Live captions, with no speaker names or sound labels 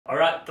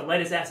Alright, the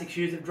latest ASICS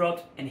shoes have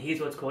dropped, and here's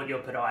what's caught your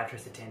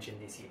podiatrist's attention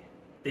this year.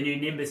 The new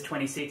Nimbus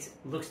 26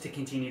 looks to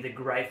continue the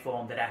great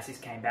form that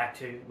ASICS came back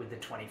to with the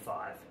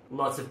 25.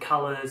 Lots of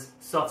colours,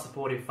 soft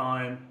supportive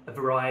foam, a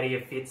variety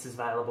of fits is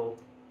available,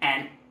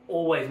 and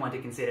always one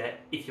to consider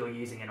if you're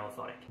using an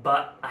orthotic.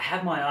 But I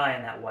have my eye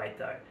on that weight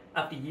though.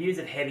 After years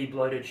of heavy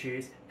bloated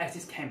shoes,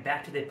 ASICS came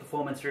back to their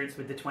performance roots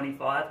with the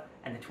 25,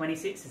 and the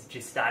 26 is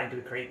just starting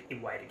to creep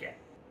in weight again.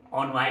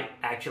 On weight,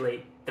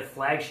 actually, the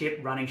flagship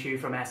running shoe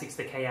from ASICS,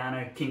 the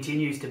Kayano,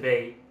 continues to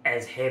be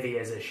as heavy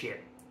as a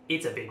ship.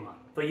 It's a big one.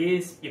 For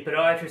years, your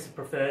podiatrists have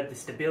preferred the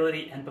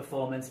stability and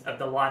performance of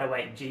the lighter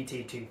weight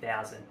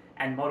GT2000,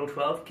 and Model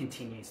 12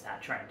 continues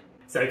that trend.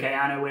 So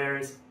Kayano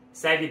wearers,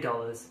 save your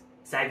dollars,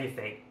 save your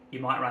feet. You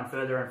might run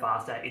further and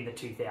faster in the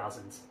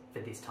 2000s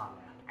for this time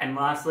around. And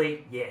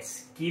lastly,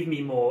 yes, give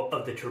me more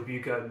of the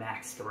Trabuco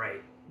Max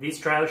 3. This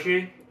trail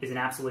shoe is an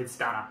absolute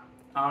stunner.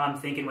 I'm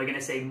thinking we're going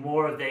to see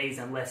more of these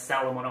and less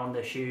Salomon on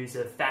the shoes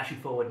of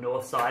fashion-forward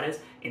Northsiders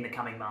in the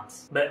coming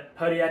months. But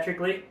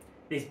podiatrically,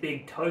 this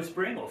big toe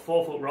spring or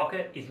forefoot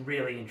rocket is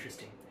really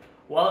interesting.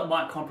 While it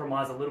might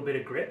compromise a little bit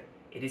of grip,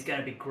 it is going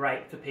to be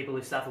great for people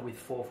who suffer with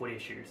forefoot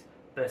issues.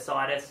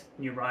 Bursitis,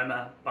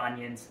 neuroma,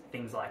 bunions,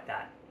 things like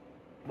that.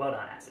 Well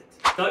done,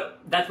 ASICS. So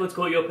that's what's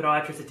caught your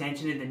podiatrist's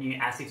attention in the new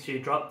ASICS shoe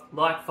drop.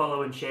 Like,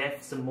 follow and share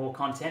for some more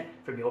content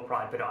from your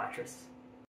pride podiatrists.